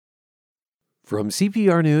From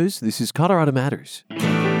CPR News, this is Colorado Matters.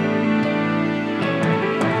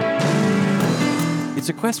 It's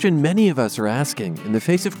a question many of us are asking in the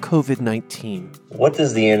face of COVID-19. What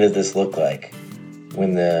does the end of this look like?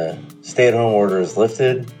 When the stay-at-home order is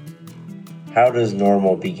lifted, how does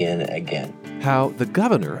normal begin again? How the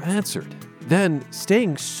governor answered. Then,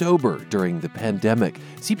 staying sober during the pandemic.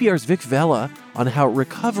 CPR's Vic Vela on how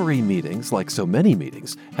recovery meetings, like so many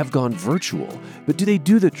meetings, have gone virtual. But do they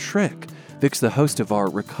do the trick? Vic's the host of our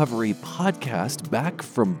recovery podcast, Back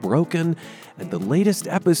from Broken, and the latest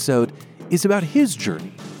episode is about his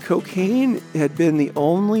journey. Cocaine had been the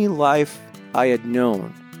only life I had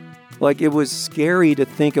known. Like, it was scary to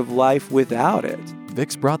think of life without it.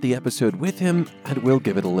 Vic's brought the episode with him, and we'll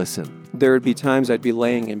give it a listen. There would be times I'd be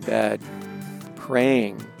laying in bed,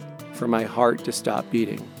 praying for my heart to stop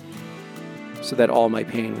beating so that all my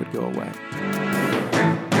pain would go away.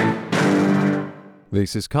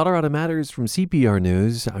 This is Colorado Matters from CPR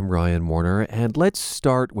News. I'm Ryan Warner, and let's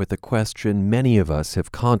start with a question many of us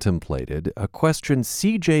have contemplated, a question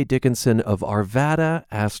C.J. Dickinson of Arvada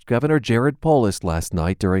asked Governor Jared Polis last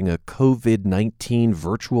night during a COVID-19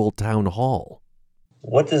 virtual town hall.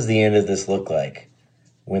 What does the end of this look like?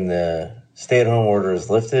 When the stay-at-home order is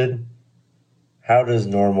lifted, how does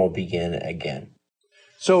normal begin again?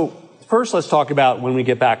 So first, let's talk about when we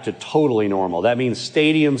get back to totally normal. That means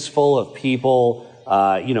stadiums full of people,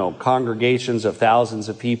 congregations of thousands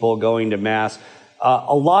of people going to mass.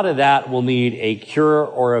 A lot of that will need a cure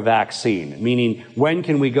or a vaccine, meaning when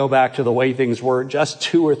can we go back to the way things were just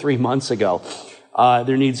 2 or 3 months ago?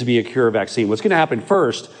 There needs to be a cure or vaccine. What's going to happen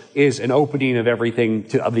first is an opening of everything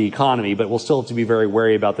of the economy, but we'll still have to be very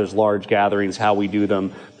wary about those large gatherings, how we do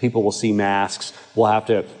them. People will see masks. We'll have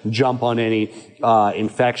to jump on any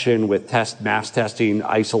infection with mass testing,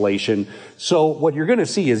 isolation. So what you're going to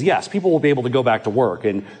see is, yes, people will be able to go back to work,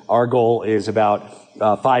 and our goal is about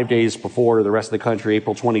 5 days before the rest of the country,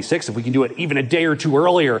 April 26th. If we can do it even a day or two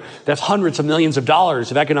earlier, that's hundreds of millions of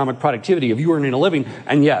dollars of economic productivity of you earning a living.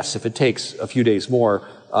 And yes, if it takes a few days more,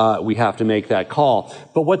 we have to make that call.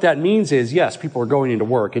 But what that means is, yes, people are going into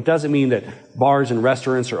work. It doesn't mean that bars and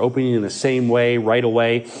restaurants are opening in the same way right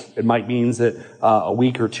away. It might mean that a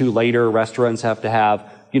week or two later, restaurants have to have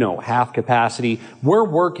half capacity. We're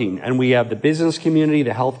working, and we have the business community,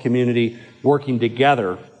 the health community working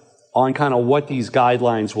together on kind of what these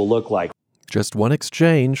guidelines will look like. Just one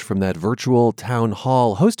exchange from that virtual town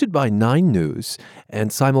hall hosted by 9 News and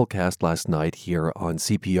simulcast last night here on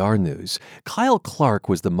CPR News. Kyle Clark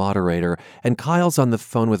was the moderator, and Kyle's on the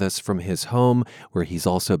phone with us from his home, where he's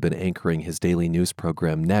also been anchoring his daily news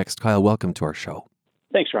program Next. Kyle, welcome to our show.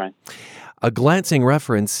 Thanks, Ryan. A glancing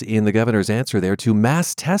reference in the governor's answer there to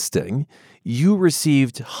mass testing. You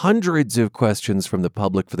received hundreds of questions from the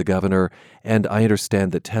public for the governor, and I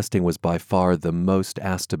understand that testing was by far the most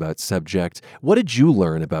asked about subject. What did you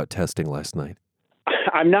learn about testing last night?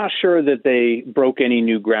 I'm not sure that they broke any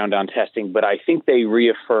new ground on testing, but I think they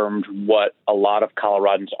reaffirmed what a lot of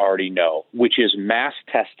Coloradans already know, which is mass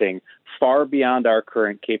testing, far beyond our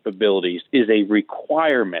current capabilities, is a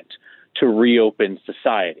requirement to reopen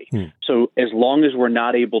society. So as long as we're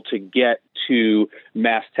not able to get to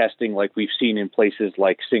mass testing like we've seen in places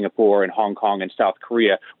like Singapore and Hong Kong and South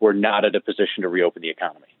Korea, we're not at a position to reopen the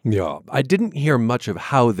economy. Yeah, I didn't hear much of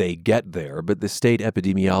how they get there, but the state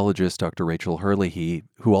epidemiologist, Dr. Rachel Herlihy,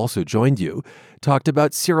 who also joined you, talked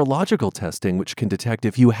about serological testing, which can detect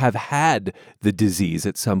if you have had the disease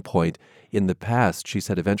at some point in the past. She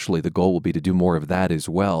said eventually the goal will be to do more of that as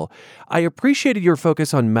well. I appreciated your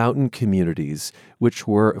focus on mountain communities, which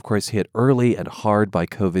were, of course, hit early and hard by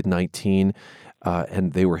COVID-19,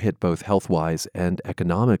 and they were hit both health-wise and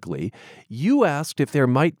economically. You asked if there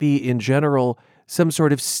might be, in general, some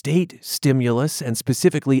sort of state stimulus and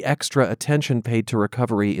specifically extra attention paid to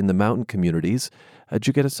recovery in the mountain communities. Did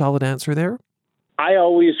you get a solid answer there? I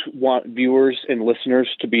always want viewers and listeners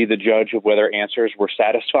to be the judge of whether answers were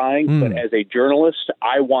satisfying. But as a journalist,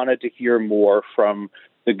 I wanted to hear more from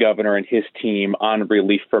the governor and his team on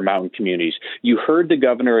relief for mountain communities. You heard the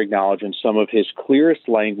governor acknowledge in some of his clearest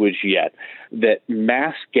language yet that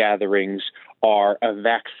mass gatherings are a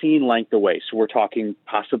vaccine length away. So we're talking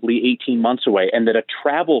possibly 18 months away, and that a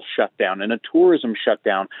travel shutdown and a tourism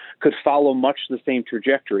shutdown could follow much the same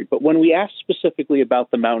trajectory. But when we asked specifically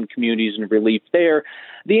about the mountain communities and relief there,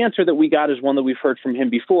 the answer that we got is one that we've heard from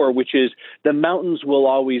him before, which is the mountains will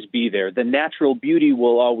always be there. The natural beauty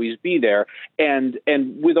will always be there. And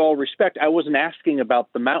with all respect, I wasn't asking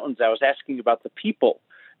about the mountains. I was asking about the people.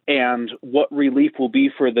 and what relief will be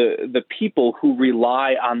for the people who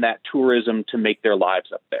rely on that tourism to make their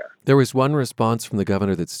lives up there. There was one response from the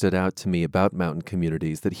governor that stood out to me about mountain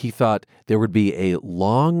communities, that he thought there would be a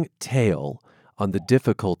long tail on the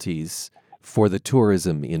difficulties for the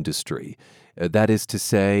tourism industry. That is to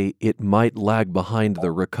say, it might lag behind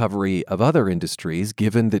the recovery of other industries,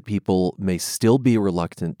 given that people may still be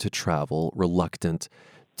reluctant to travel, reluctant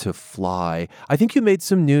to fly. I think you made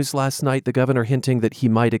some news last night, the governor hinting that he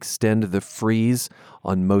might extend the freeze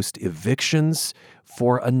on most evictions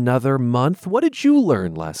for another month. What did you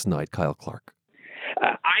learn last night, Kyle Clark?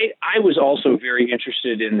 I was also very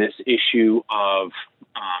interested in this issue of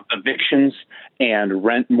evictions and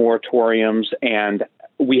rent moratoriums, and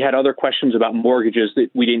we had other questions about mortgages that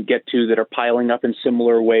we didn't get to that are piling up in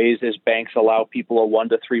similar ways as banks allow people a 1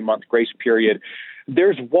 to 3 month grace period.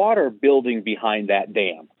 There's water building behind that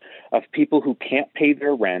dam of people who can't pay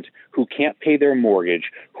their rent, who can't pay their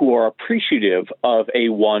mortgage, who are appreciative of a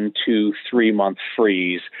 1 to 3 month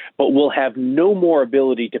freeze, but will have no more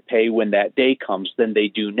ability to pay when that day comes than they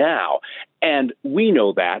do now. And we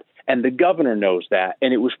know that. And the governor knows that.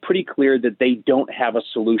 And it was pretty clear that they don't have a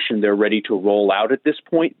solution they're ready to roll out at this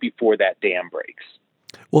point before that dam breaks.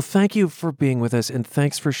 Well, thank you for being with us, and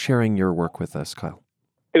thanks for sharing your work with us, Kyle.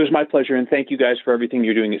 It was my pleasure, and thank you guys for everything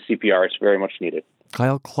you're doing at CPR. It's very much needed.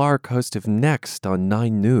 Kyle Clark, host of Next on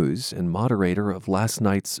 9 News and moderator of last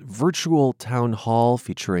night's virtual town hall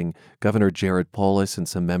featuring Governor Jared Polis and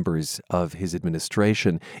some members of his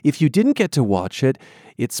administration. If you didn't get to watch it,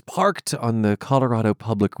 it's parked on the Colorado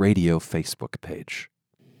Public Radio Facebook page.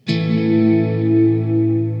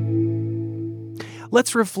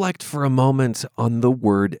 Let's reflect for a moment on the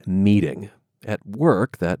word meeting. At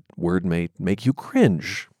work, that word may make you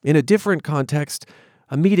cringe. In a different context,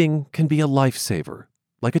 a meeting can be a lifesaver,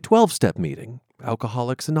 like a 12-step meeting,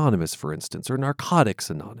 Alcoholics Anonymous, for instance, or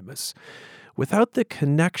Narcotics Anonymous. Without the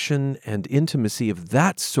connection and intimacy of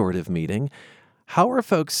that sort of meeting, how are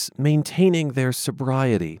folks maintaining their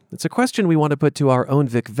sobriety? It's a question we want to put to our own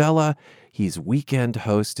Vic Vela. He's weekend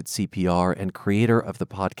host at CPR and creator of the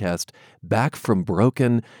podcast Back from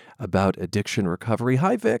Broken about addiction recovery.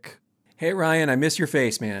 Hi, Vic. Hey, Ryan, I miss your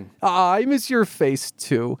face, man. I miss your face,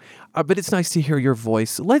 too. But it's nice to hear your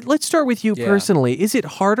voice. Let's start with you personally. Is it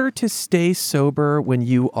harder to stay sober when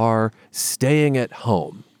you are staying at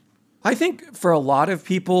home? I think for a lot of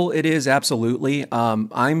people, it is absolutely.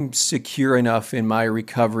 I'm secure enough in my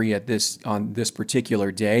recovery on this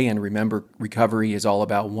particular day. And remember, recovery is all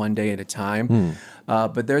about one day at a time.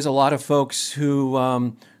 But there's a lot of folks who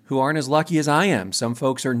aren't as lucky as I am. Some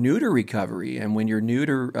folks are new to recovery. And when you're new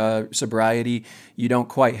to sobriety, you don't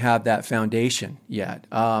quite have that foundation yet.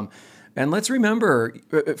 And let's remember,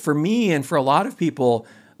 for me and for a lot of people,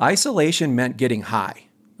 isolation meant getting high,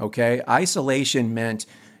 okay? Isolation meant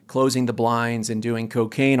closing the blinds and doing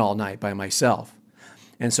cocaine all night by myself.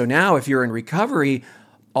 And so now if you're in recovery,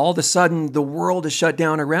 all of a sudden the world is shut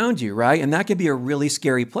down around you, right? And that can be a really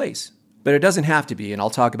scary place. But it doesn't have to be, and I'll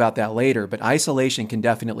talk about that later. But isolation can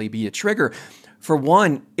definitely be a trigger. For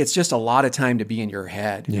one, it's just a lot of time to be in your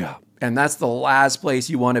head. Yeah. And that's the last place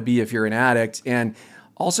you want to be if you're an addict. And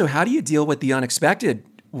also, how do you deal with the unexpected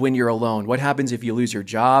when you're alone? What happens if you lose your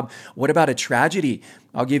job? What about a tragedy?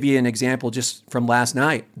 I'll give you an example just from last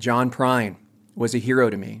night. John Prine was a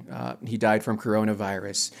hero to me. He died from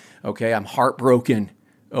coronavirus. Okay, I'm heartbroken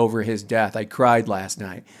over his death. I cried last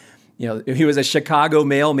night. You know, he was a Chicago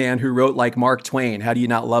mailman who wrote like Mark Twain. How do you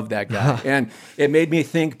not love that guy? And it made me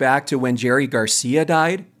think back to when Jerry Garcia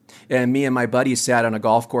died, and me and my buddies sat on a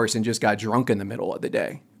golf course and just got drunk in the middle of the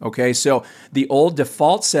day. Okay, so the old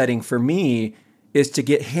default setting for me is to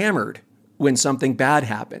get hammered when something bad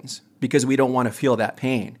happens because we don't want to feel that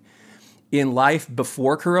pain. In life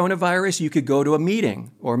before coronavirus, you could go to a meeting,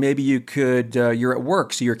 or maybe you could, you're at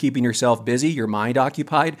work, so you're keeping yourself busy, your mind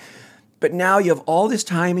occupied. But now you have all this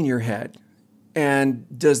time in your head. And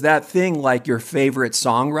does that thing like your favorite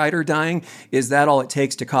songwriter dying, is that all it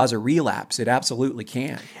takes to cause a relapse? It absolutely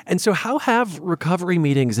can. And so how have recovery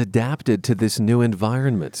meetings adapted to this new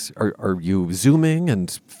environment? Are you Zooming and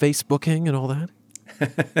Facebooking and all that?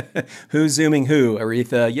 Who's Zooming who,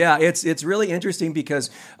 Aretha? Yeah, it's really interesting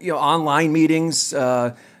because online meetings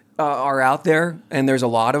are out there, and there's a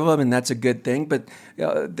lot of them, and that's a good thing. But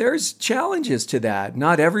there's challenges to that.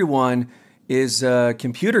 Not everyone is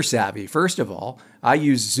computer savvy. First of all, I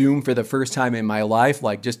used Zoom for the first time in my life,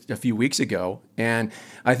 like just a few weeks ago. And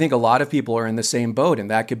I think a lot of people are in the same boat, and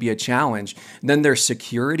that could be a challenge. And then there's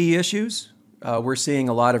security issues. We're seeing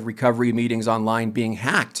a lot of recovery meetings online being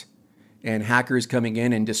hacked. and hackers coming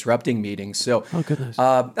in and disrupting meetings. So Oh, goodness.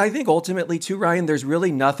 I think ultimately too, Ryan, there's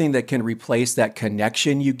really nothing that can replace that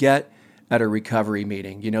connection you get at a recovery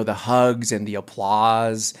meeting. You know, the hugs and the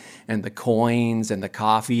applause and the coins and the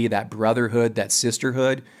coffee, that brotherhood, that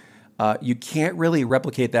sisterhood. You can't really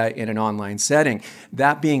replicate that in an online setting.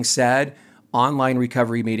 That being said, online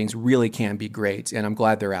recovery meetings really can be great, and I'm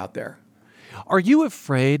glad they're out there. Are you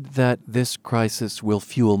afraid that this crisis will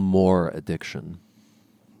fuel more addiction?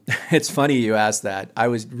 It's funny you asked that. I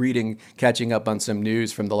was catching up on some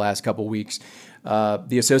news from the last couple weeks.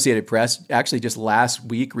 The Associated Press actually just last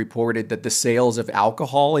week reported that the sales of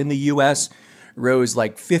alcohol in the U.S. rose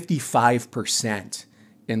like 55%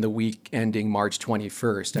 in the week ending March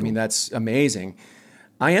 21st. I mean, that's amazing.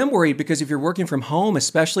 I am worried because if you're working from home,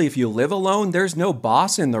 especially if you live alone, there's no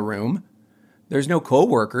boss in the room. There's no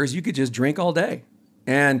coworkers. You could just drink all day.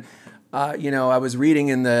 And I was reading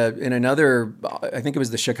in another, I think it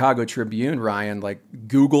was the Chicago Tribune, Ryan, like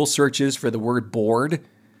Google searches for the word bored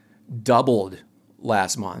doubled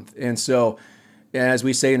last month. And so, as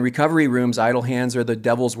we say in recovery rooms, idle hands are the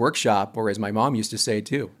devil's workshop, or as my mom used to say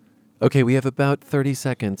too. Okay, we have about 30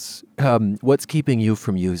 seconds. What's keeping you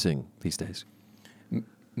from using these days?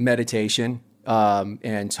 Meditation.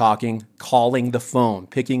 And talking, calling the phone,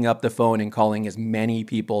 picking up the phone and calling as many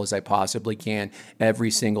people as I possibly can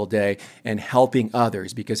every single day, and helping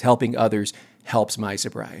others, because helping others helps my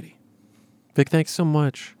sobriety. Vic, thanks so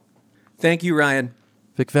much. Thank you, Ryan.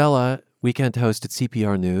 Vic Vela, weekend host at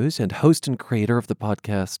CPR News and host and creator of the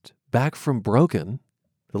podcast Back from Broken.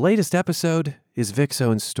 The latest episode is Vic's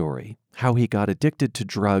own story, how he got addicted to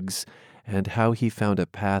drugs and how he found a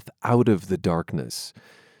path out of the darkness.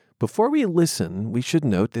 Before we listen, we should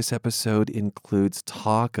note this episode includes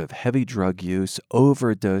talk of heavy drug use,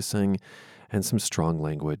 overdosing, and some strong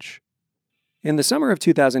language. In the summer of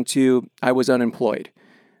 2002, I was unemployed.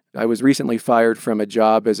 I was recently fired from a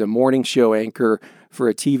job as a morning show anchor for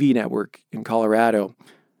a TV network in Colorado,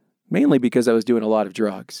 mainly because I was doing a lot of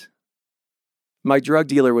drugs. My drug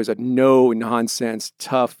dealer was a no-nonsense,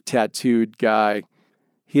 tough, tattooed guy.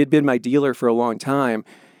 He had been my dealer for a long time,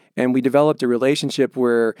 and we developed a relationship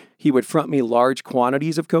where he would front me large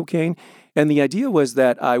quantities of cocaine. And the idea was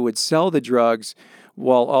that I would sell the drugs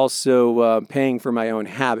while also paying for my own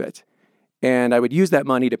habit. And I would use that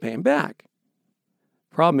money to pay him back.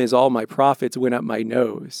 Problem is, all my profits went up my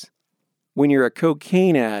nose. When you're a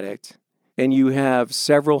cocaine addict and you have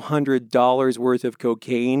several $100s worth of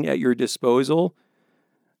cocaine at your disposal,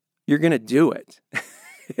 you're going to do it.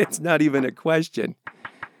 It's not even a question.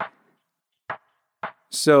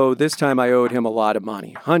 So this time I owed him a lot of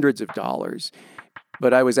money, hundreds of dollars,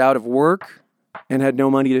 but I was out of work and had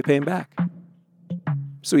no money to pay him back.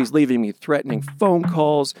 So he's leaving me threatening phone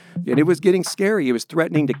calls, and it was getting scary. He was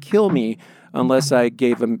threatening to kill me unless I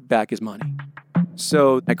gave him back his money.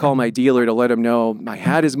 So I called my dealer to let him know I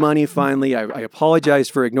had his money finally. I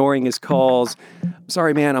apologized for ignoring his calls.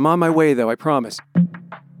 Sorry, man, I'm on my way though, I promise.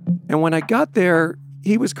 And when I got there,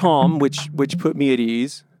 he was calm, which put me at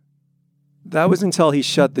ease. That was until he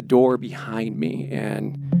shut the door behind me,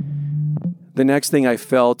 and the next thing I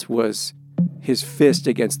felt was his fist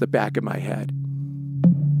against the back of my head.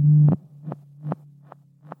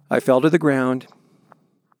 I fell to the ground,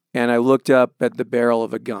 and I looked up at the barrel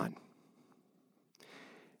of a gun.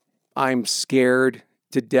 I'm scared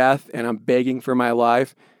to death, and I'm begging for my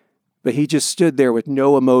life, but he just stood there with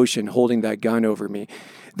no emotion holding that gun over me.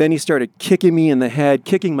 Then he started kicking me in the head,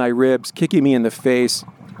 kicking my ribs, kicking me in the face.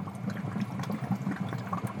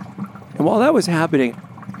 And while that was happening,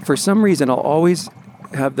 for some reason, I'll always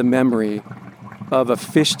have the memory of a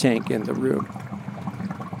fish tank in the room.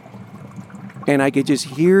 And I could just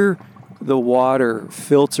hear the water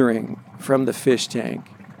filtering from the fish tank.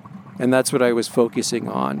 And that's what I was focusing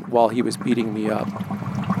on while he was beating me up.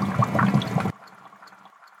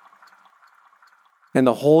 And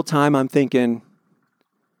the whole time I'm thinking,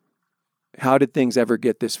 how did things ever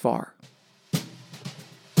get this far?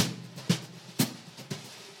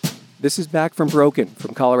 This is Back from Broken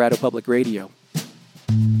from Colorado Public Radio.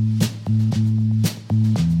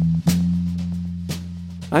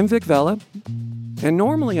 I'm Vic Vela, and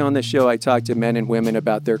normally on this show I talk to men and women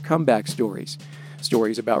about their comeback stories.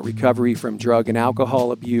 Stories about recovery from drug and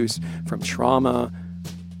alcohol abuse, from trauma,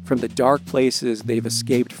 from the dark places they've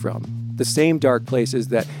escaped from. The same dark places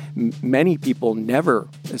that many people never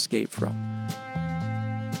escape from.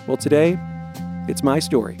 Well, today, it's my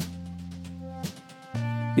story.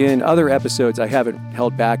 In other episodes, I haven't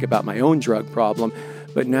held back about my own drug problem,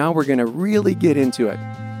 but now we're going to really get into it.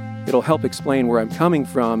 It'll help explain where I'm coming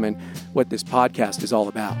from and what this podcast is all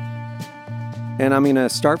about. And I'm going to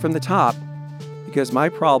start from the top, because my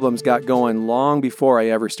problems got going long before I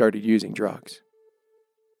ever started using drugs.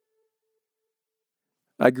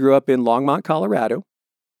 I grew up in Longmont, Colorado,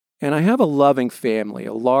 and I have a loving family,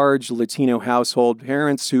 a large Latino household,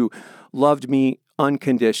 parents who loved me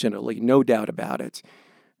unconditionally, no doubt about it.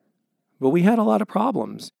 But we had a lot of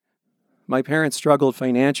problems. My parents struggled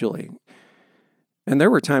financially, and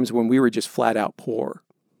there were times when we were just flat out poor.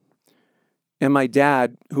 And my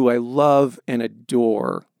dad, who I love and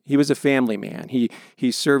adore, he was a family man.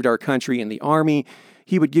 He served our country in the Army.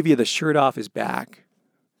 He would give you the shirt off his back.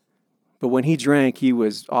 But when he drank, he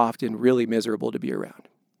was often really miserable to be around.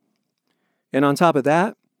 And on top of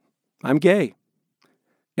that, I'm gay.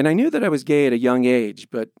 And I knew that I was gay at a young age,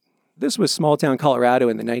 but this was small-town Colorado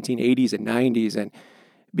in the 1980s and 90s, and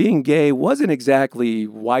being gay wasn't exactly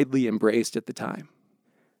widely embraced at the time.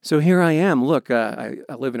 So here I am. Look, I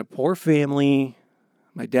live in a poor family.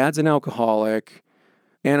 My dad's an alcoholic,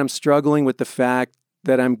 and I'm struggling with the fact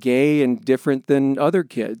that I'm gay and different than other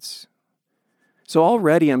kids. So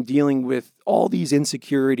already I'm dealing with all these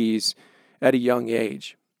insecurities at a young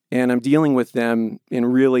age, and I'm dealing with them in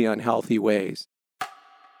really unhealthy ways.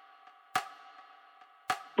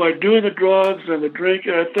 By doing the drugs and the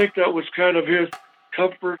drinking, I think that was kind of his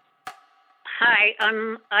comfort. Hi,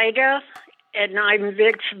 I'm Ida, and I'm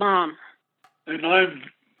Vic's mom. And I'm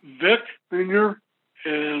Vic Sr.,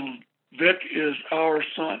 and Vic is our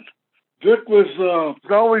son. Vic was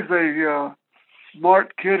always a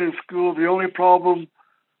smart kid in school. The only problem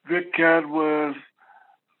Vic had was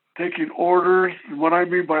taking orders. And what I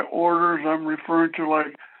mean by orders, I'm referring to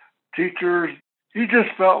like teachers. He just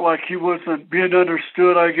felt like he wasn't being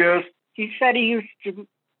understood, I guess. He said he used to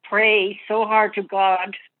pray so hard to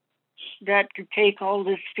God that to take all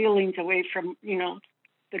his feelings away from,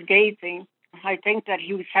 the gay thing. I think that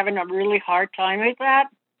he was having a really hard time with that.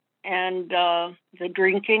 And the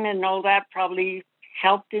drinking and all that probably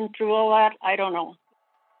helped him through all that. I don't know.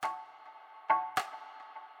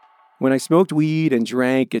 When I smoked weed and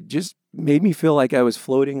drank, it just made me feel like I was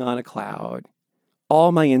floating on a cloud.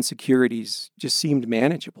 All my insecurities just seemed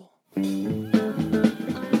manageable. I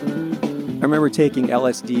remember taking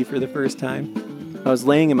LSD for the first time. I was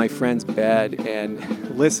laying in my friend's bed and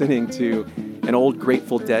listening to an old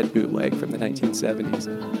Grateful Dead bootleg from the 1970s.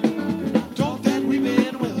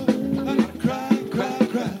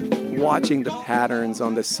 Watching the patterns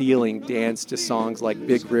on the ceiling dance to songs like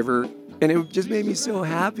Big River, and it just made me so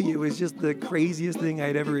happy. It was just the craziest thing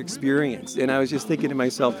I'd ever experienced. And I was just thinking to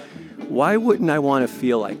myself, why wouldn't I want to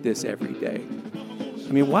feel like this every day?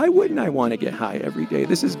 I mean, why wouldn't I want to get high every day?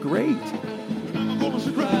 This is great.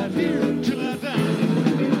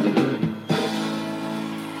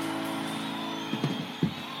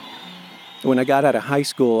 When I got out of high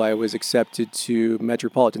school, I was accepted to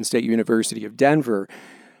Metropolitan State University of Denver.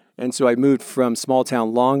 And so I moved from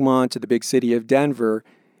small-town Longmont to the big city of Denver,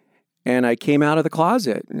 and I came out of the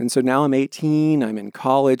closet. And so now I'm 18, I'm in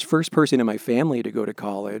college, first person in my family to go to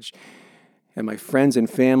college. And my friends and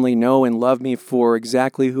family know and love me for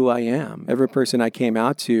exactly who I am. Every person I came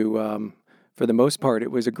out to, for the most part,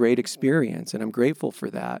 it was a great experience, and I'm grateful for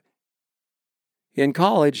that. In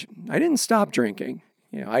college, I didn't stop drinking.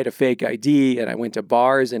 I had a fake ID, and I went to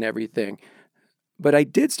bars and everything. But I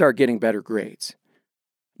did start getting better grades.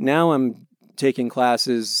 Now I'm taking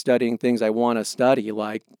classes, studying things I want to study,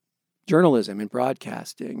 like journalism and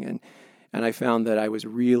broadcasting, and I found that I was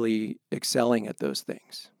really excelling at those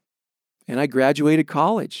things. And I graduated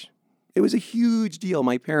college. It was a huge deal.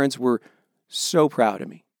 My parents were so proud of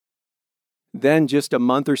me. Then just a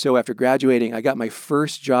month or so after graduating, I got my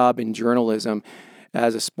first job in journalism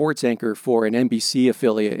as a sports anchor for an NBC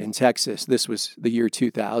affiliate in Texas. This was the year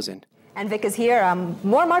 2000. And Vic is here.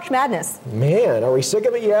 More March Madness. Man, are we sick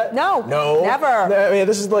of it yet? No, never. I mean,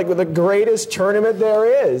 this is like the greatest tournament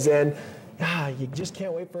there is, and you just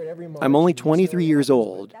can't wait for it every month. I'm only 23 years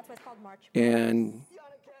old, and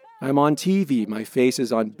I'm on TV. My face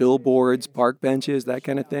is on billboards, park benches, that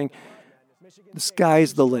kind of thing. The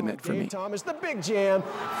sky's the limit for me. Thomas, the big jam.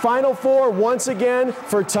 Final four once again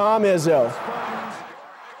for Tom Izzo.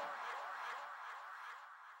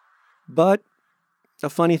 But a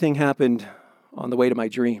funny thing happened on the way to my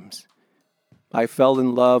dreams. I fell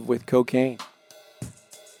in love with cocaine.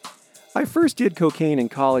 I first did cocaine in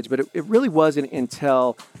college, but it really wasn't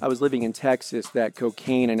until I was living in Texas that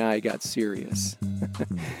cocaine and I got serious.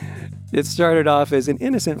 It started off as an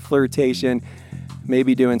innocent flirtation,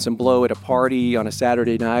 maybe doing some blow at a party on a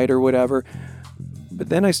Saturday night or whatever. But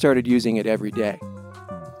then I started using it every day.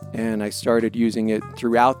 And I started using it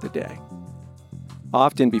throughout the day.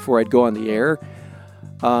 Often before I'd go on the air,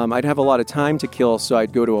 I'd have a lot of time to kill, so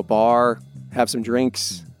I'd go to a bar, have some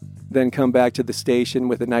drinks, then come back to the station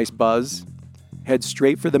with a nice buzz, head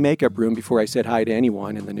straight for the makeup room before I said hi to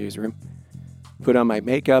anyone in the newsroom, put on my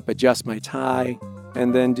makeup, adjust my tie,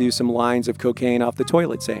 and then do some lines of cocaine off the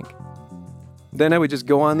toilet sink. Then I would just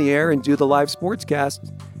go on the air and do the live sportscast.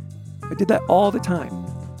 I did that all the time.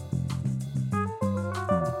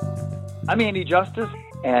 I'm Andy Justice,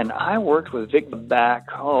 and I worked with Vic back,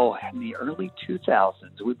 in the early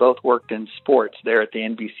 2000s. We both worked in sports there at the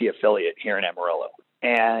NBC affiliate here in Amarillo.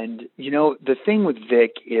 And, the thing with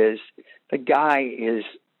Vic is the guy is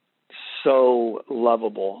so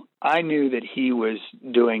lovable. I knew that he was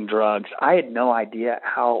doing drugs. I had no idea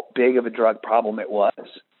how big of a drug problem it was.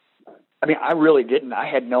 I mean, I really didn't. I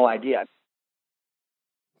had no idea.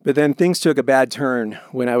 But then things took a bad turn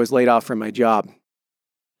when I was laid off from my job.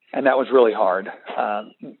 And that was really hard.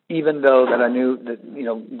 Even though that I knew that,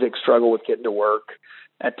 Vic struggled with getting to work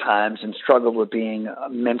at times and struggled with being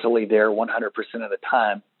mentally there 100% of the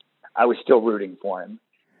time, I was still rooting for him.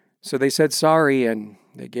 So they said sorry, and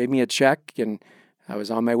they gave me a check, and I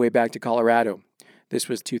was on my way back to Colorado. This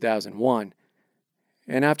was 2001.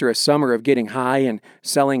 And after a summer of getting high and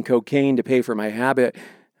selling cocaine to pay for my habit,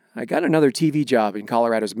 I got another TV job in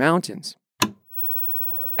Colorado's mountains.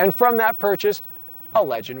 And from that purchase, a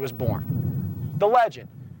legend was born. The legend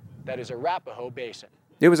that is Arapahoe Basin.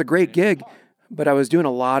 It was a great gig, but I was doing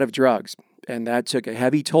a lot of drugs, and that took a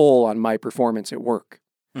heavy toll on my performance at work.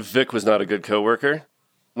 Vic was not a good coworker.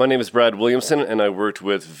 My name is Brad Williamson, and I worked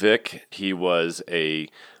with Vic. He was a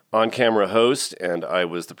on-camera host, and I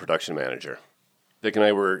was the production manager. Vic and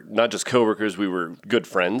I were not just coworkers, we were good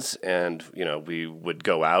friends, and we would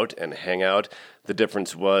go out and hang out. The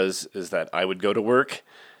difference is that I would go to work,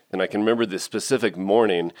 and I can remember this specific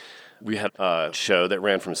morning. We had a show that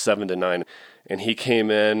ran from 7 to 9, and he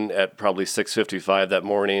came in at probably 6:55 that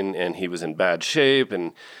morning, and he was in bad shape,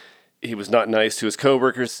 and he was not nice to his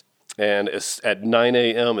coworkers. And at 9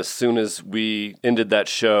 a.m., as soon as we ended that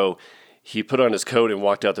show, he put on his coat and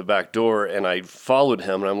walked out the back door, and I followed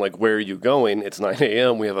him, and I'm like, where are you going? It's 9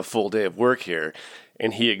 a.m., we have a full day of work here.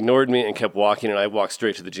 And he ignored me and kept walking, and I walked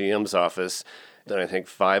straight to the GM's office. Then I think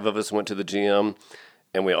 5 of us went to the GM,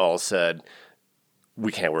 and we all said,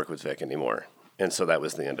 we can't work with Vic anymore. And so that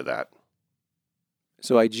was the end of that.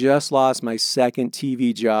 So I just lost my second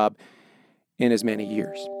TV job in as many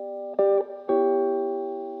years.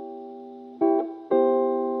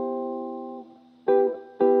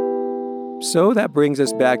 So that brings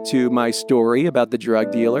us back to my story about the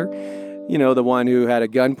drug dealer. The one who had a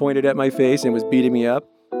gun pointed at my face and was beating me up.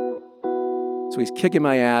 So he's kicking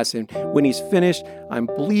my ass, and when he's finished, I'm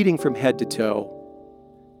bleeding from head to toe.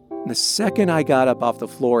 And the second I got up off the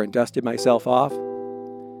floor and dusted myself off,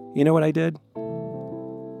 you know what I did?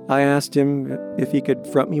 I asked him if he could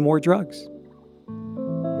front me more drugs.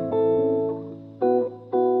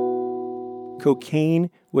 Cocaine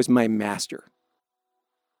was my master.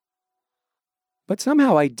 But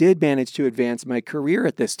somehow I did manage to advance my career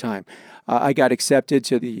at this time. I got accepted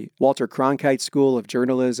to the Walter Cronkite School of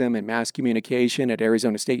Journalism and Mass Communication at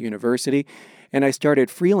Arizona State University, and I started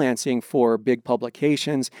freelancing for big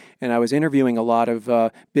publications, and I was interviewing a lot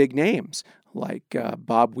of big names, like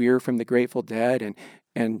Bob Weir from the Grateful Dead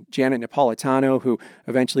and Janet Napolitano, who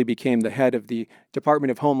eventually became the head of the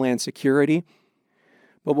Department of Homeland Security.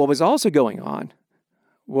 But what was also going on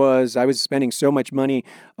was I was spending so much money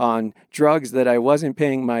on drugs that I wasn't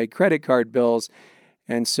paying my credit card bills,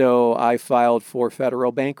 and so I filed for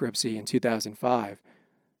federal bankruptcy in 2005.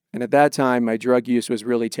 And at that time, my drug use was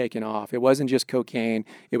really taking off. It wasn't just cocaine,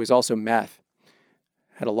 it was also meth.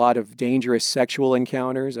 Had a lot of dangerous sexual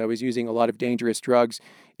encounters. I was using a lot of dangerous drugs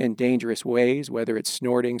in dangerous ways, whether it's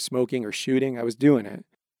snorting, smoking, or shooting. I was doing it.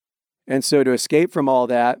 And so to escape from all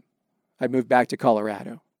that, I moved back to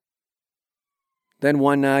Colorado. Then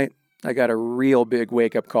one night, I got a real big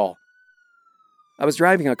wake-up call. I was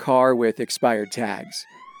driving a car with expired tags.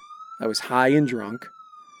 I was high and drunk.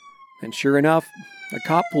 And sure enough, a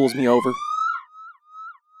cop pulls me over.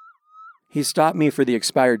 He stopped me for the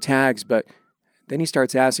expired tags, but then he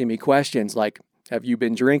starts asking me questions like, have you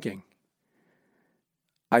been drinking?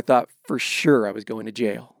 I thought for sure I was going to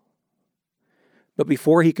jail. But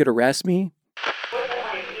before he could arrest me,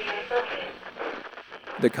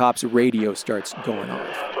 the cop's radio starts going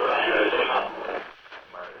off.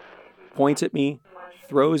 Points at me,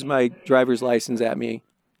 throws my driver's license at me.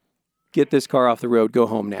 Get this car off the road, go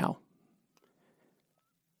home now.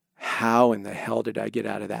 How in the hell did I get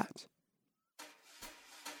out of that?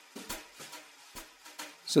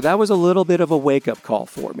 So that was a little bit of a wake-up call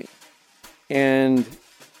for me. And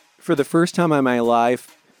for the first time in my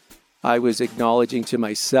life, I was acknowledging to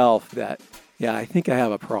myself that, I think I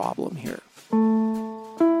have a problem here.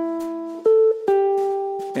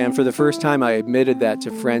 And for the first time, I admitted that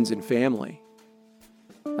to friends and family.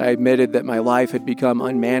 I admitted that my life had become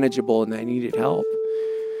unmanageable and I needed help.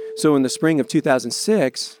 So in the spring of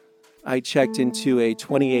 2006, I checked into a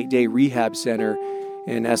 28-day rehab center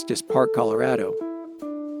in Estes Park, Colorado.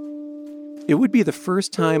 It would be the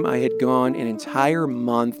first time I had gone an entire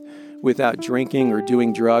month without drinking or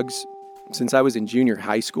doing drugs since I was in junior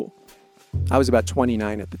high school. I was about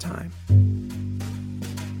 29 at the time.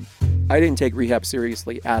 I didn't take rehab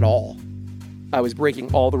seriously at all. I was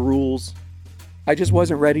breaking all the rules. I just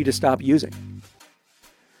wasn't ready to stop using.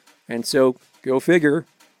 And so, go figure,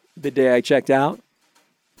 the day I checked out,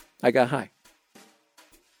 I got high.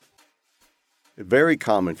 Very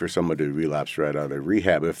common for someone to relapse right out of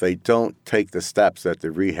rehab if they don't take the steps that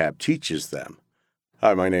the rehab teaches them.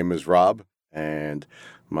 Hi, my name is Rob, and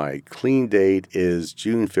my clean date is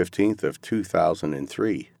June 15th of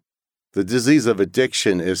 2003. The disease of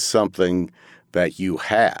addiction is something that you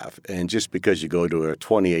have, and just because you go to a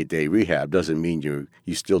 28-day rehab doesn't mean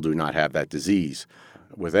you still do not have that disease.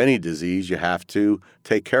 With any disease, you have to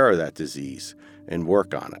take care of that disease and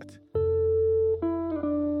work on it.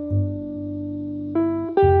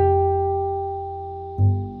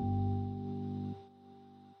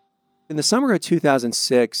 In the summer of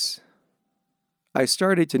 2006, I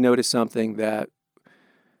started to notice something that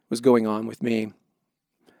was going on with me.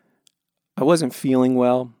 I wasn't feeling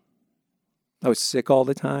well. I was sick all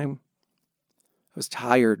the time. I was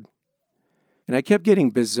tired. And I kept getting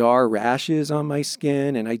bizarre rashes on my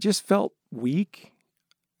skin, and I just felt weak.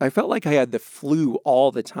 I felt like I had the flu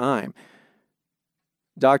all the time.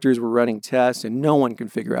 Doctors were running tests, and no one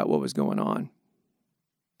could figure out what was going on.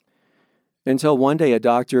 Until one day, a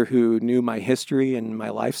doctor who knew my history and my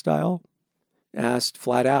lifestyle asked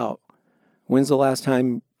flat out, "When's the last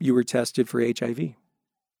time you were tested for HIV?"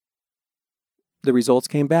 The results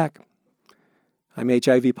came back. I'm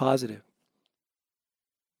HIV positive.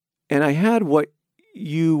 And I had what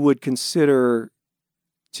you would consider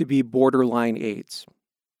to be borderline AIDS.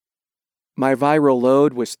 My viral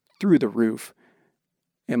load was through the roof,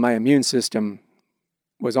 and my immune system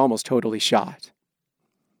was almost totally shot.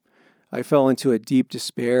 I fell into a deep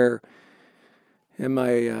despair, and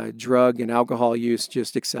my drug and alcohol use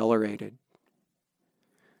just accelerated.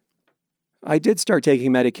 I did start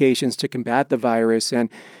taking medications to combat the virus, and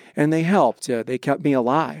they helped. They kept me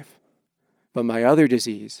alive. But my other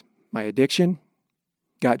disease, my addiction,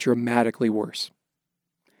 got dramatically worse.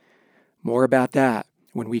 More about that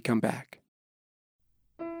when we come back.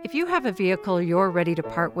 If you have a vehicle you're ready to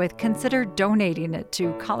part with, consider donating it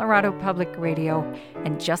to Colorado Public Radio.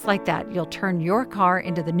 And just like that, you'll turn your car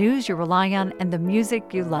into the news you rely on and the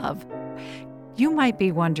music you love. You might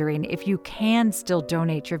be wondering if you can still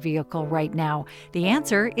donate your vehicle right now. The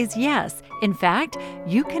answer is yes. In fact,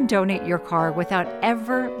 you can donate your car without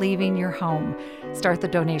ever leaving your home. Start the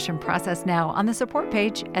donation process now on the support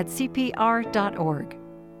page at CPR.org.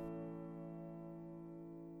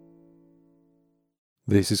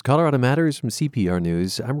 This is Colorado Matters from CPR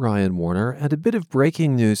News. I'm Ryan Warner, and a bit of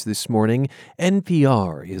breaking news this morning.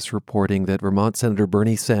 NPR is reporting that Vermont Senator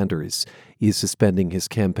Bernie Sanders is suspending his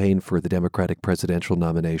campaign for the Democratic presidential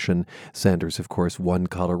nomination. Sanders, of course, won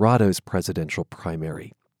Colorado's presidential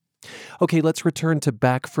primary. Okay, let's return to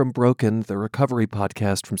Back from Broken, the recovery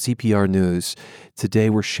podcast from CPR News. Today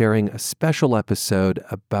we're sharing a special episode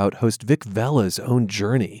about host Vic Vella's own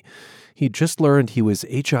journey. He just learned he was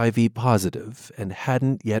HIV positive and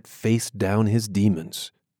hadn't yet faced down his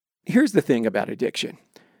demons. Here's the thing about addiction.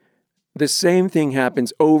 The same thing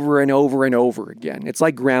happens over and over and over again. It's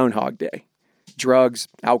like Groundhog Day. Drugs,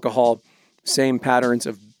 alcohol, same patterns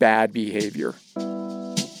of bad behavior.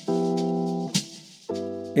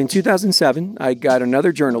 In 2007, I got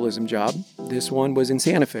another journalism job. This one was in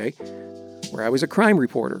Santa Fe, where I was a crime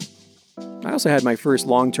reporter. I also had my first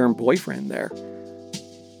long-term boyfriend there.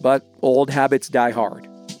 But old habits die hard.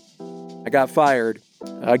 I got fired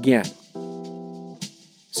again.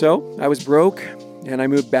 So I was broke, and I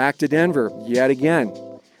moved back to Denver yet again.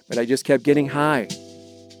 But I just kept getting high.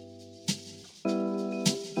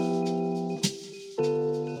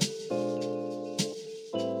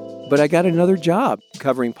 But I got another job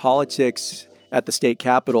covering politics at the state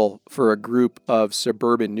capitol for a group of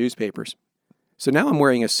suburban newspapers. So now I'm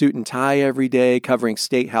wearing a suit and tie every day covering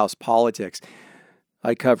state house politics.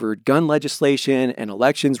 I covered gun legislation and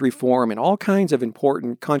elections reform and all kinds of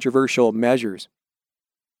important controversial measures.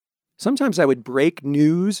 Sometimes I would break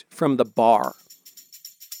news from the bar.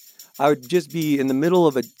 I would just be in the middle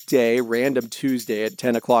of a day, random Tuesday at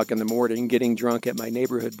 10 o'clock in the morning, getting drunk at my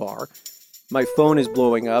neighborhood bar. My phone is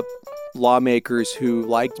blowing up. Lawmakers who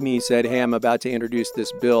liked me said, "Hey, I'm about to introduce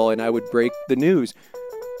this bill," and I would break the news.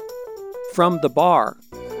 from the bar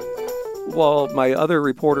while my other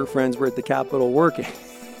reporter friends were at the Capitol working.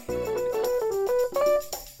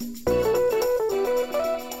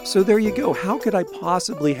 So there you go. How could I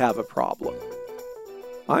possibly have a problem?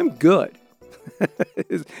 I'm good,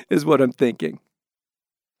 is what I'm thinking.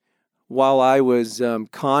 While I was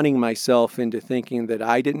conning myself into thinking that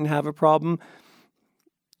I didn't have a problem,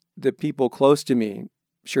 the people close to me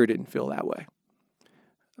sure didn't feel that way.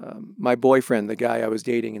 My boyfriend, the guy I was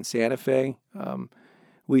dating in Santa Fe,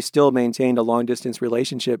 we still maintained a long-distance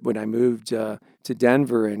relationship when I moved to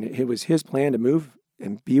Denver, and it was his plan to move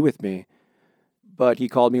and be with me. But he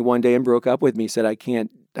called me one day and broke up with me, said, I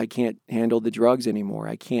can't handle the drugs anymore.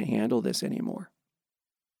 I can't handle this anymore.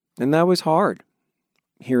 And that was hard,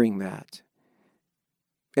 hearing that.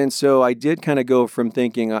 And so I did kind of go from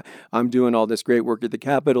thinking I'm doing all this great work at the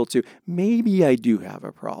Capitol to maybe I do have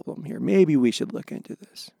a problem here. Maybe we should look into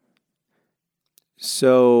this.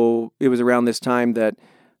 So it was around this time that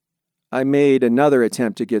I made another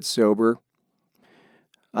attempt to get sober.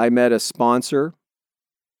 I met a sponsor.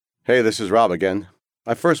 Hey, this is Rob again.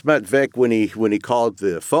 I first met Vic when he called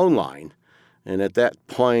the phone line, and at that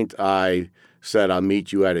point I said, I'll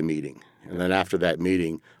meet you at a meeting. And then after that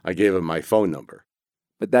meeting, I gave him my phone number.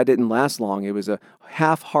 But that didn't last long. It was a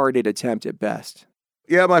half-hearted attempt at best.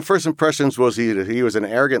 Yeah, my first impressions was he was an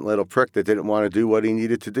arrogant little prick that didn't want to do what he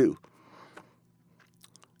needed to do.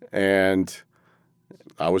 And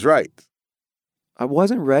I was right. I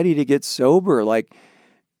wasn't ready to get sober. Like,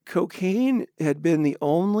 cocaine had been the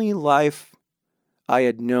only life I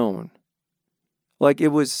had known. Like, it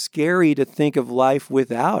was scary to think of life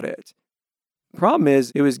without it. Problem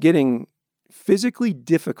is, it was getting physically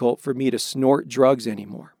difficult for me to snort drugs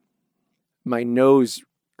anymore. My nose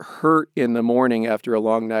hurt in the morning after a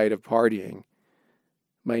long night of partying.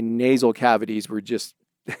 My nasal cavities were just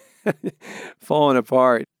falling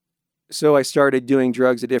apart. So I started doing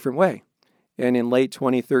drugs a different way. And in late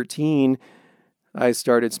 2013, I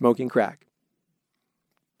started smoking crack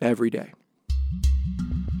every day.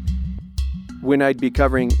 When I'd be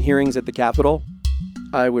covering hearings at the Capitol,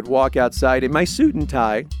 I would walk outside in my suit and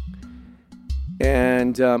tie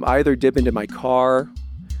and either dip into my car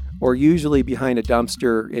or usually behind a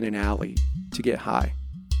dumpster in an alley to get high.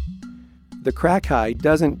 The crack high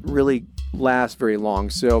doesn't really last very long,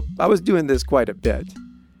 so I was doing this quite a bit,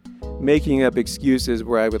 making up excuses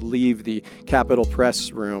where I would leave the Capitol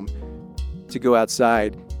press room to go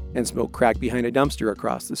outside and smoke crack behind a dumpster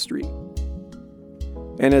across the street.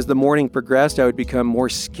 And as the morning progressed, I would become more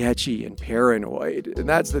sketchy and paranoid. And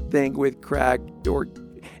that's the thing with crack or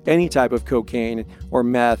any type of cocaine or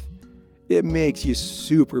meth. It makes you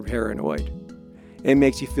super paranoid. It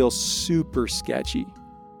makes you feel super sketchy.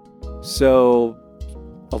 So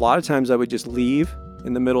a lot of times I would just leave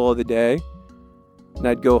in the middle of the day and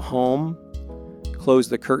I'd go home, close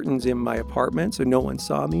the curtains in my apartment so no one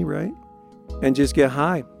saw me, right? And just get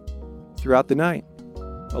high throughout the night,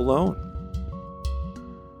 alone.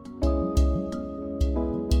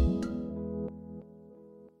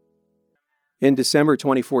 In December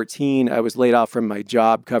 2014, I was laid off from my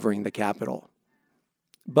job covering the Capitol.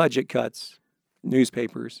 Budget cuts,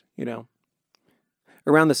 newspapers,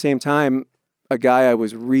 Around the same time, a guy I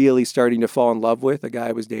was really starting to fall in love with, a guy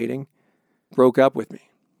I was dating, broke up with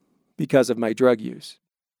me because of my drug use.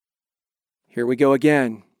 Here we go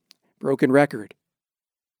again. Broken record.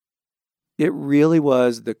 It really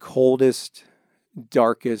was the coldest,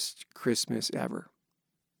 darkest Christmas ever.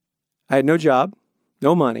 I had no job,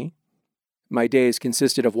 no money. My days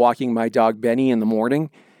consisted of walking my dog Benny in the morning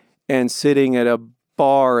and sitting at a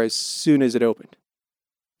bar as soon as it opened,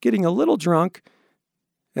 getting a little drunk,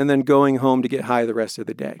 and then going home to get high the rest of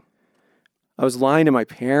the day. I was lying to my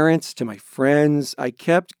parents, to my friends. I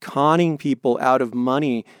kept conning people out of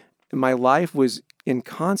money. My life was in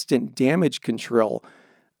constant damage control.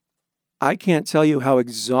 I can't tell you how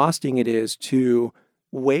exhausting it is to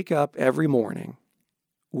wake up every morning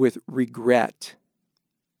with regret.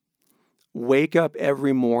 Wake up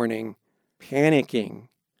every morning panicking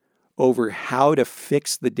over how to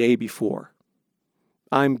fix the day before.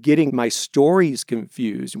 I'm getting my stories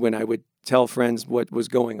confused when I would tell friends what was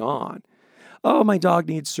going on. Oh, my dog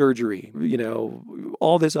needs surgery,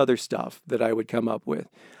 all this other stuff that I would come up with.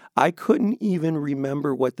 I couldn't even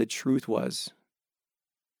remember what the truth was.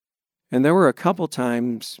 And there were a couple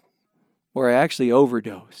times where I actually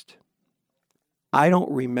overdosed. I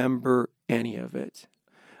don't remember any of it.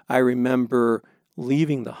 I remember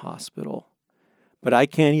leaving the hospital, but I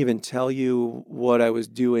can't even tell you what I was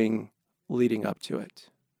doing leading up to it.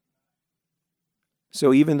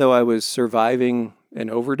 So even though I was surviving an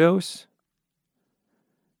overdose,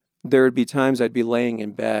 there would be times I'd be laying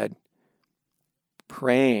in bed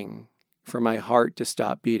praying for my heart to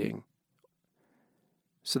stop beating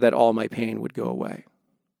so that all my pain would go away.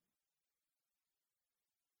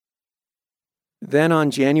 Then on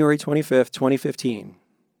January 25th, 2015,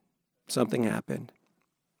 something happened.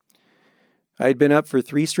 I had been up for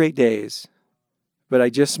 3 straight days, but I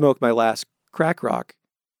just smoked my last crack rock.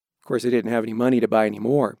 Of course, I didn't have any money to buy any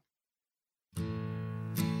more.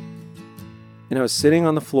 And I was sitting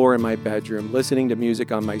on the floor in my bedroom, listening to music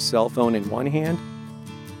on my cell phone in one hand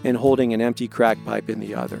and holding an empty crack pipe in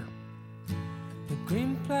the other. The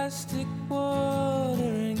green plastic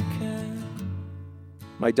watering can.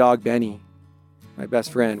 My dog Benny, my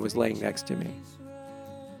best friend, was laying next to me.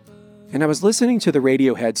 And I was listening to the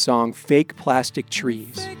Radiohead song Fake Plastic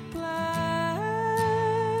Trees.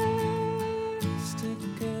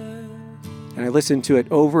 And I listened to it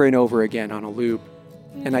over and over again on a loop.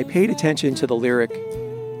 And I paid attention to the lyric,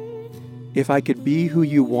 "If I could be who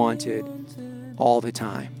you wanted all the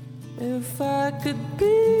time." If I could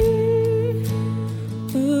be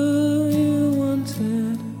who you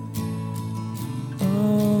wanted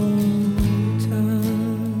all the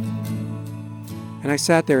time. And I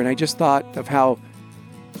sat there and I just thought of how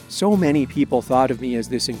so many people thought of me as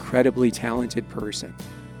this incredibly talented person.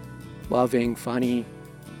 Loving, funny,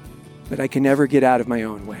 but I can never get out of my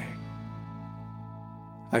own way.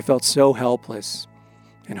 I felt so helpless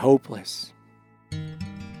and hopeless. I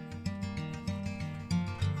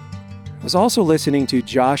was also listening to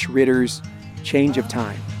Josh Ritter's Change of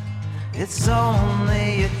Time. It's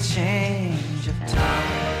only a change of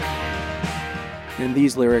time. And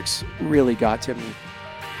these lyrics really got to me.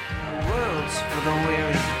 Worlds for the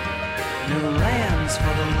weary, new lands for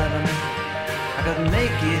the living. I could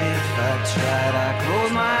make it if I tried. I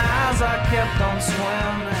closed my eyes, I kept on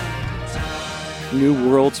swimming. New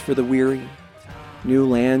worlds for the weary, new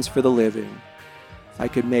lands for the living. I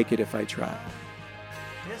could make it if I tried.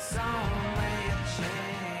 It's only a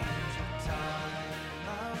change of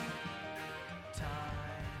time.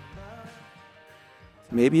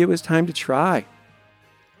 Maybe it was time to try.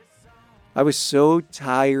 I was so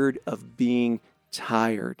tired of being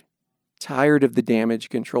tired. Tired of the damage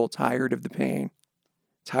control, tired of the pain,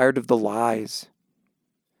 tired of the lies.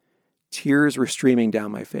 Tears were streaming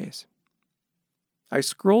down my face. I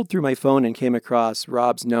scrolled through my phone and came across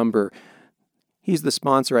Rob's number. He's the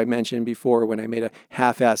sponsor I mentioned before when I made a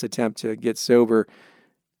half-ass attempt to get sober.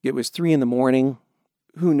 It was 3 a.m.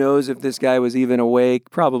 Who knows if this guy was even awake?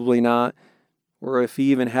 Probably not. Or if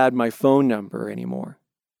he even had my phone number anymore.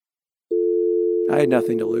 I had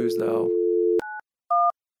nothing to lose, though.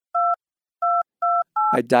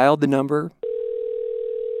 I dialed the number.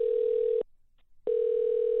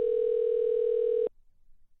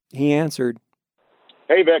 He answered.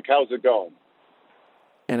 Hey, Vic, how's it going?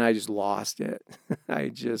 And I just lost it.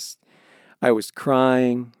 I was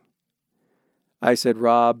crying. I said,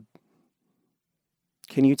 Rob,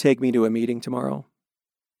 can you take me to a meeting tomorrow?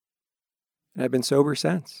 And I've been sober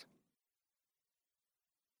since.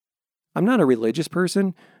 I'm not a religious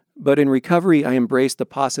person, but in recovery, I embraced the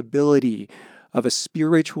possibility of a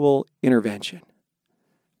spiritual intervention.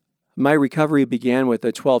 My recovery began with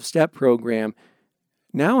a 12-step program.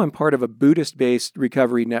 Now I'm part of a Buddhist-based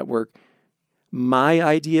recovery network. My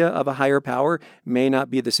idea of a higher power may not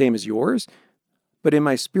be the same as yours, but in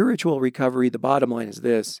my spiritual recovery, the bottom line is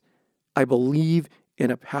this. I believe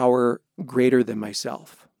in a power greater than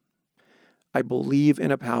myself. I believe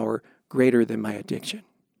in a power greater than my addiction.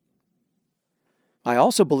 I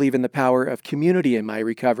also believe in the power of community in my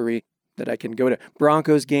recovery, that I can go to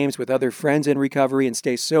Broncos games with other friends in recovery and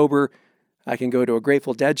stay sober. I can go to a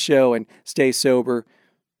Grateful Dead show and stay sober.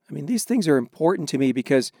 I mean, these things are important to me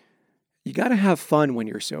because you got to have fun when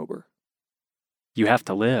you're sober. You have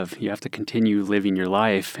to live. You have to continue living your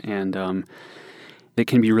life. And it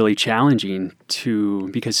can be really challenging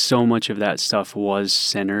because so much of that stuff was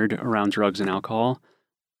centered around drugs and alcohol.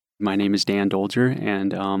 My name is Dan Dolger,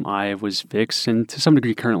 and I was Vic's, and to some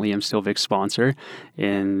degree currently am still Vic's sponsor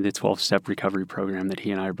in the 12-step recovery program that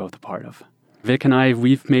he and I are both a part of. Vic and I,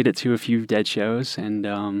 we've made it to a few Dead shows, and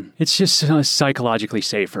it's just psychologically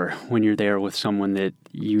safer when you're there with someone that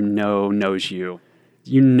you know knows you.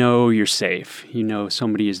 You know you're safe. You know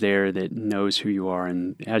somebody is there that knows who you are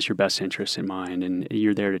and has your best interests in mind, and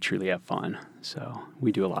you're there to truly have fun. So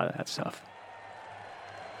we do a lot of that stuff.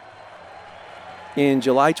 In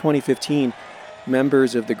July 2015,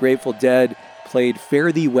 members of the Grateful Dead played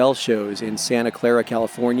Fare Thee Well shows in Santa Clara,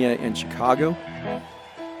 California, and Chicago.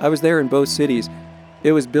 I was there in both cities.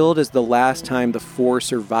 It was billed as the last time the 4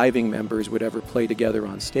 surviving members would ever play together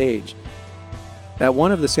on stage. At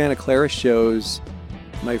one of the Santa Clara shows,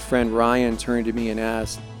 my friend Ryan turned to me and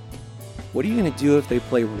asked, What are you going to do if they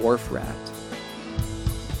play Wharf Rat?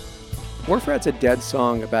 Wharf Rat's a Dead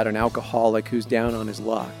song about an alcoholic who's down on his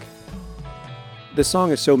luck. This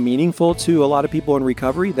song is so meaningful to a lot of people in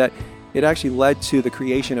recovery that it actually led to the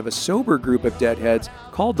creation of a sober group of Deadheads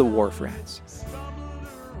called the Wharf Rats.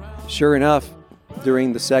 Sure enough,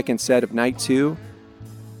 during the second set of night 2,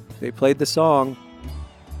 they played the song,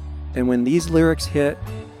 and when these lyrics hit,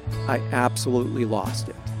 I absolutely lost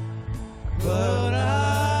it. But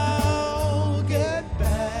I'll get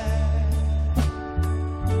back.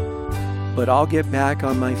 But I'll get back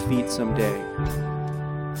on my feet someday.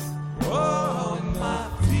 On my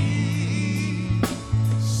feet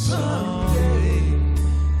someday.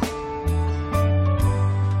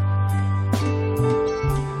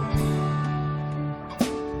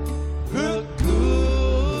 The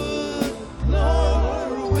good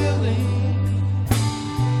Lord willing.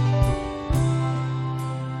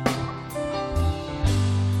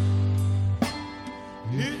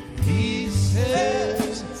 If He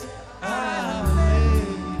says I may.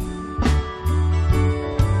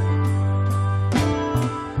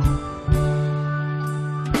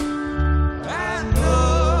 I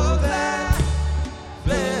know that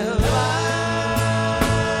their life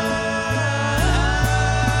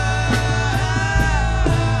I'm living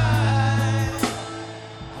no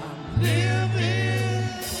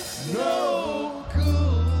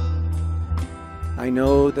good. I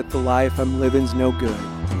know that the life I'm living's no good.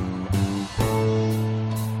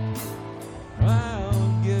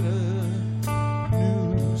 I'll get a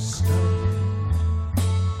new start.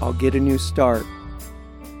 I'll get a new start.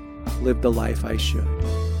 Live the life I should.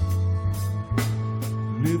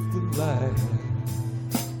 Live the life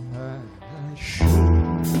I should.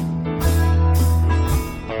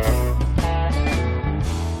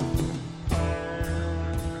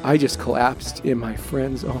 I just collapsed in my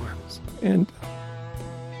friend's arms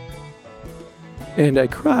and I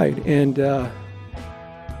cried. And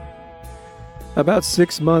about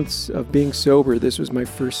 6 months of being sober, this was my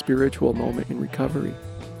first spiritual moment in recovery.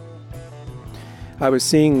 I was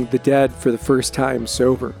seeing the dead for the first time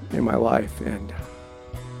sober in my life, and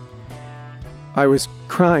I was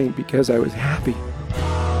crying because I was happy.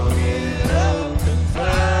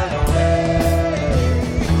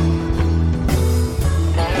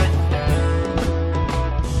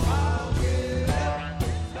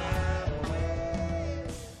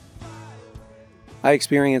 I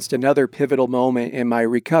experienced another pivotal moment in my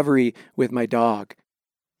recovery with my dog.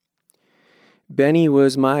 Benny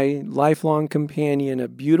was my lifelong companion, a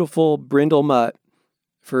beautiful brindle mutt.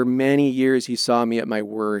 For many years, he saw me at my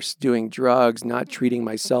worst, doing drugs, not treating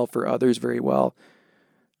myself or others very well.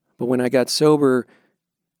 But when I got sober,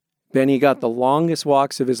 Benny got the longest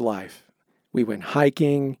walks of his life. We went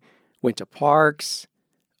hiking, went to parks.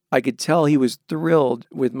 I could tell he was thrilled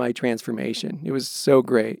with my transformation. It was so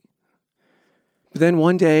great. But then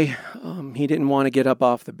one day, he didn't want to get up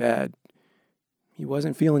off the bed. He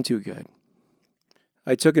wasn't feeling too good.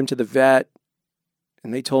 I took him to the vet,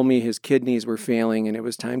 and they told me his kidneys were failing and it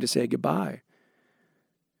was time to say goodbye.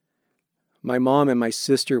 My mom and my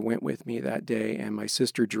sister went with me that day, and my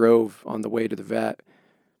sister drove on the way to the vet.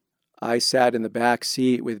 I sat in the back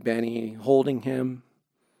seat with Benny, holding him,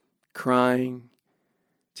 crying,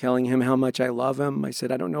 telling him how much I love him. I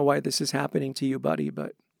said, I don't know why this is happening to you, buddy,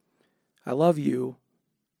 but I love you.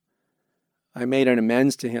 I made an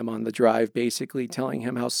amends to him on the drive, basically telling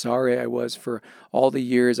him how sorry I was for all the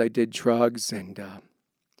years I did drugs, and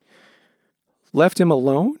left him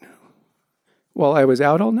alone while I was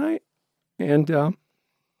out all night. And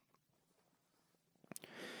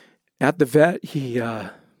at the vet, he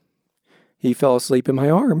fell asleep in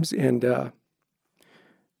my arms, and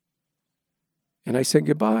I said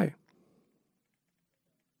goodbye.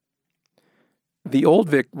 The old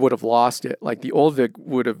Vic would have lost it. Like, the old Vic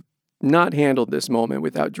would have not handled this moment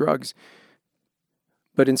without drugs.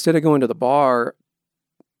 But instead of going to the bar,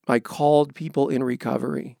 I called people in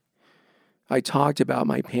recovery. I talked about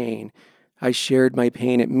my pain. I shared my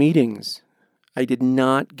pain at meetings. I did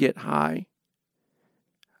not get high.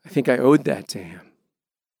 I think I owed that to him.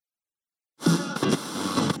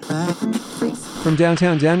 From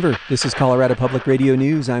downtown Denver, this is Colorado Public Radio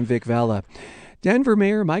News. I'm Vic Vela. Denver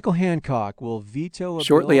Mayor Michael Hancock will veto a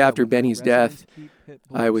Shortly bill after Benny's death,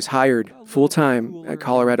 I was hired full-time at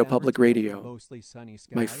Colorado Public Radio.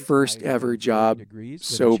 My first ever job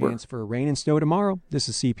sober. Chance for rain and snow tomorrow. This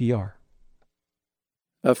is CPR.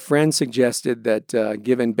 A friend suggested that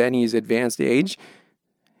given Benny's advanced age,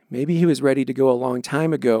 maybe he was ready to go a long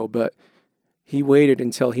time ago, but he waited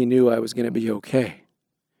until he knew I was going to be okay.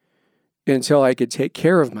 Until I could take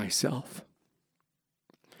care of myself.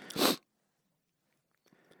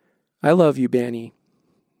 I love you, Benny.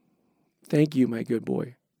 Thank you, my good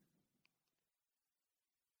boy.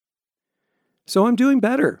 So I'm doing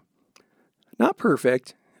better. Not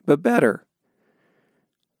perfect, but better.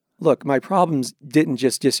 Look, my problems didn't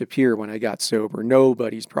just disappear when I got sober.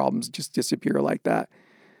 Nobody's problems just disappear like that.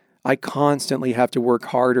 I constantly have to work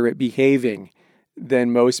harder at behaving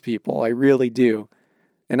than most people. I really do.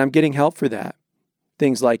 And I'm getting help for that.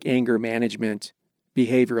 Things like anger management,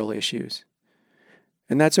 behavioral issues.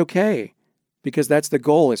 And that's okay, because that's the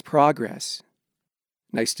goal, is progress.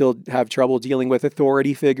 And I still have trouble dealing with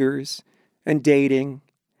authority figures and dating,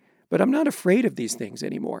 but I'm not afraid of these things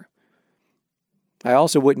anymore. I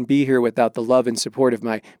also wouldn't be here without the love and support of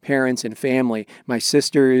my parents and family, my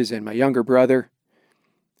sisters and my younger brother.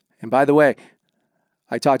 And by the way,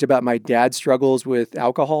 I talked about my dad's struggles with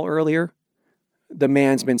alcohol earlier. The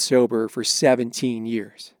man's been sober for 17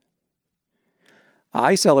 years.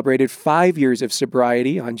 I celebrated 5 years of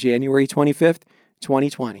sobriety on January 25th,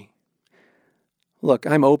 2020. Look,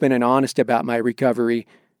 I'm open and honest about my recovery,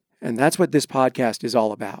 and that's what this podcast is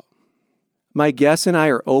all about. My guests and I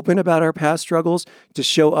are open about our past struggles to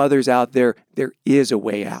show others out there is a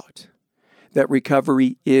way out, that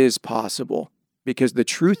recovery is possible, because the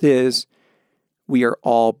truth is, we are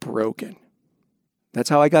all broken. That's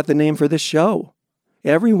how I got the name for this show.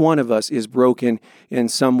 Every one of us is broken in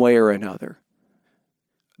some way or another.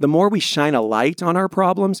 The more we shine a light on our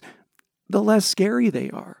problems, the less scary they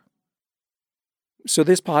are. So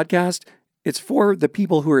this podcast, it's for the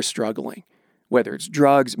people who are struggling, whether it's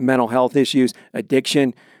drugs, mental health issues,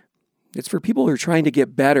 addiction. It's for people who are trying to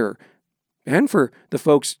get better, and for the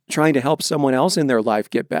folks trying to help someone else in their life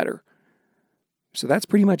get better. So that's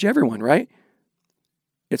pretty much everyone, right?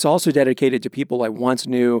 It's also dedicated to people I once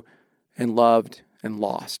knew and loved and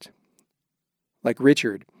lost. Like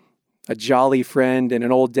Richard, a jolly friend and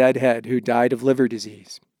an old deadhead who died of liver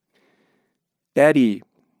disease. Eddie,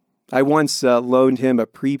 I once loaned him a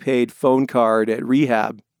prepaid phone card at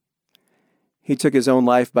rehab. He took his own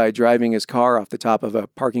life by driving his car off the top of a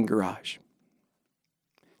parking garage.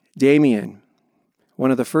 Damien,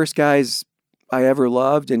 one of the first guys I ever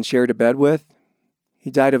loved and shared a bed with, he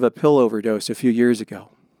died of a pill overdose a few years ago.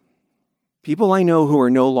 People I know who are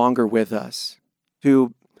no longer with us,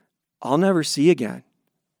 who I'll never see again.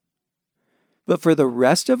 But for the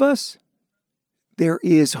rest of us, there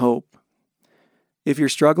is hope. If you're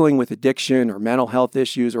struggling with addiction or mental health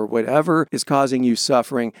issues or whatever is causing you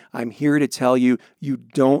suffering, I'm here to tell you, you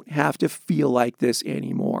don't have to feel like this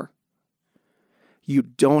anymore. You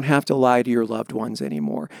don't have to lie to your loved ones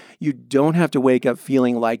anymore. You don't have to wake up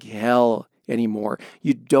feeling like hell anymore.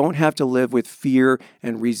 You don't have to live with fear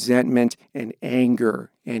and resentment and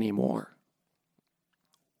anger anymore.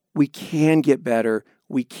 We can get better.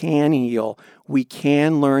 We can heal. We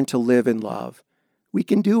can learn to live in love. We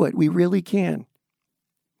can do it. We really can.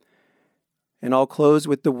 And I'll close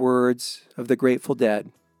with the words of the Grateful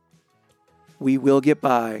Dead. We will get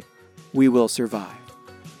by. We will survive.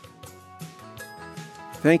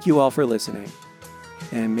 Thank you all for listening,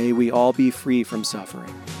 and may we all be free from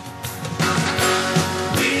suffering.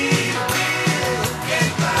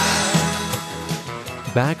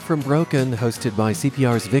 Back from Broken, hosted by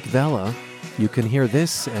CPR's Vic Vela. You can hear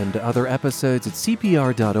this and other episodes at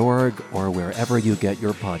cpr.org or wherever you get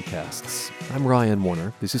your podcasts. I'm Ryan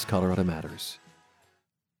Warner. This is Colorado Matters.